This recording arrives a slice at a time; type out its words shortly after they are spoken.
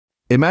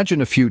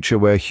Imagine a future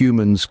where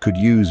humans could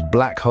use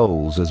black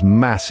holes as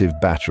massive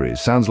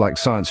batteries. Sounds like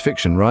science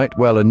fiction, right?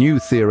 Well, a new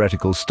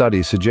theoretical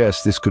study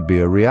suggests this could be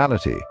a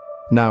reality.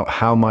 Now,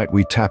 how might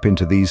we tap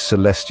into these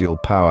celestial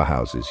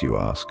powerhouses, you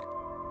ask?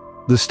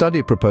 The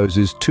study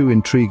proposes two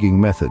intriguing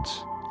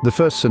methods. The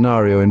first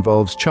scenario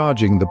involves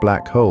charging the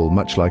black hole,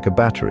 much like a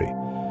battery.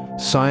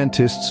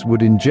 Scientists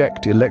would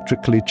inject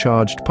electrically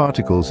charged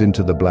particles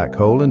into the black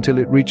hole until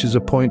it reaches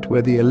a point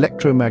where the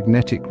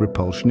electromagnetic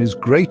repulsion is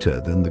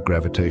greater than the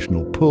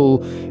gravitational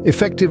pull,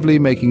 effectively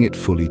making it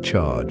fully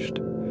charged.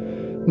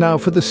 Now,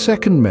 for the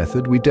second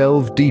method, we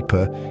delve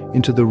deeper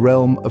into the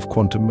realm of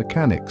quantum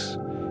mechanics.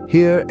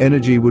 Here,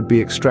 energy would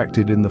be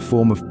extracted in the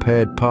form of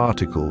paired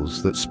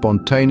particles that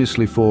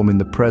spontaneously form in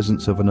the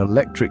presence of an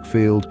electric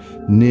field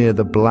near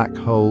the black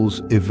hole's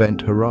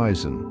event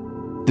horizon.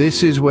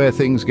 This is where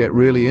things get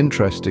really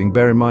interesting.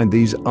 Bear in mind,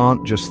 these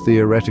aren't just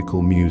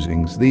theoretical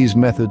musings. These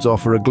methods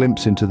offer a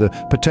glimpse into the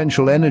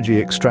potential energy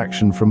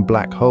extraction from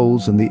black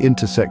holes and the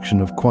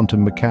intersection of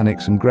quantum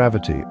mechanics and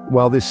gravity.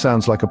 While this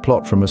sounds like a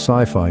plot from a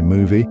sci-fi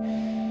movie,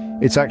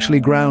 it's actually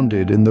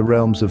grounded in the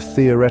realms of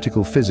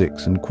theoretical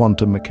physics and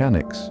quantum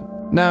mechanics.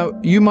 Now,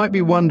 you might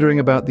be wondering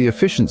about the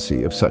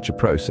efficiency of such a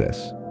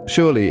process.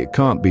 Surely it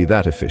can't be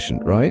that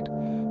efficient, right?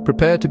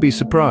 Prepare to be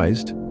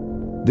surprised.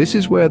 This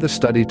is where the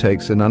study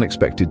takes an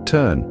unexpected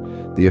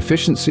turn. The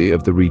efficiency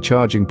of the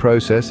recharging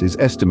process is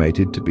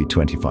estimated to be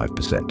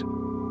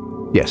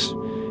 25%. Yes,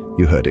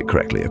 you heard it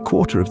correctly. A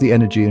quarter of the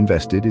energy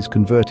invested is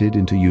converted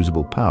into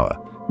usable power.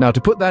 Now, to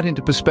put that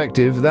into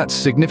perspective, that's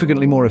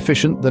significantly more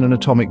efficient than an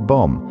atomic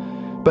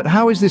bomb. But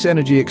how is this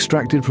energy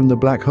extracted from the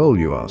black hole,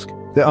 you ask?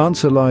 The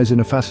answer lies in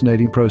a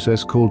fascinating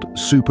process called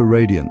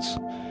superradiance.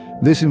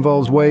 This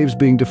involves waves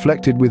being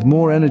deflected with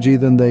more energy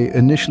than they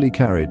initially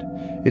carried.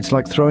 It's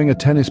like throwing a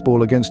tennis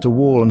ball against a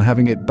wall and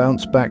having it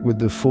bounce back with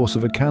the force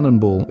of a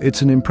cannonball.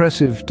 It's an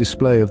impressive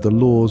display of the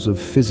laws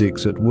of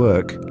physics at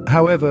work.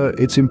 However,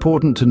 it's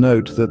important to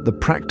note that the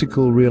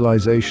practical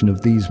realization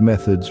of these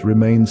methods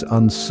remains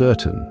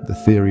uncertain. The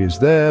theory is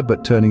there,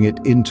 but turning it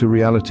into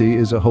reality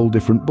is a whole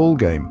different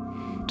ballgame.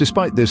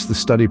 Despite this, the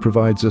study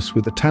provides us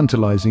with a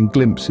tantalizing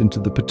glimpse into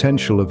the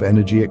potential of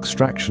energy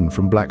extraction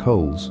from black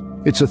holes.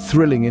 It's a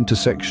thrilling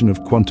intersection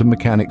of quantum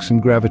mechanics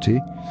and gravity,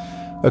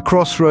 a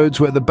crossroads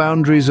where the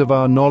boundaries of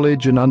our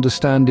knowledge and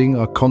understanding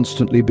are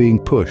constantly being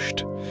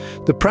pushed.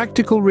 The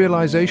practical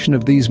realization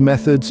of these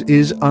methods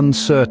is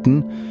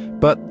uncertain,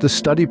 but the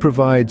study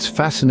provides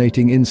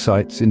fascinating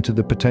insights into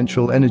the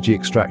potential energy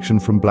extraction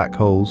from black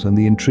holes and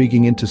the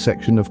intriguing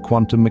intersection of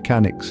quantum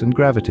mechanics and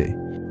gravity.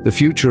 The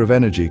future of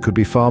energy could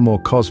be far more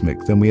cosmic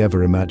than we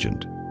ever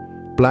imagined.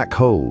 Black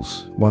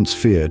holes, once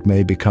feared,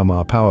 may become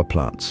our power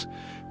plants,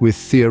 with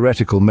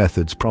theoretical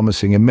methods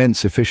promising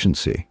immense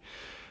efficiency.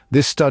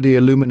 This study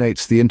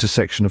illuminates the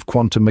intersection of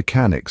quantum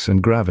mechanics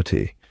and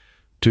gravity.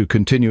 To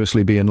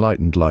continuously be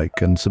enlightened,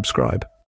 like and subscribe.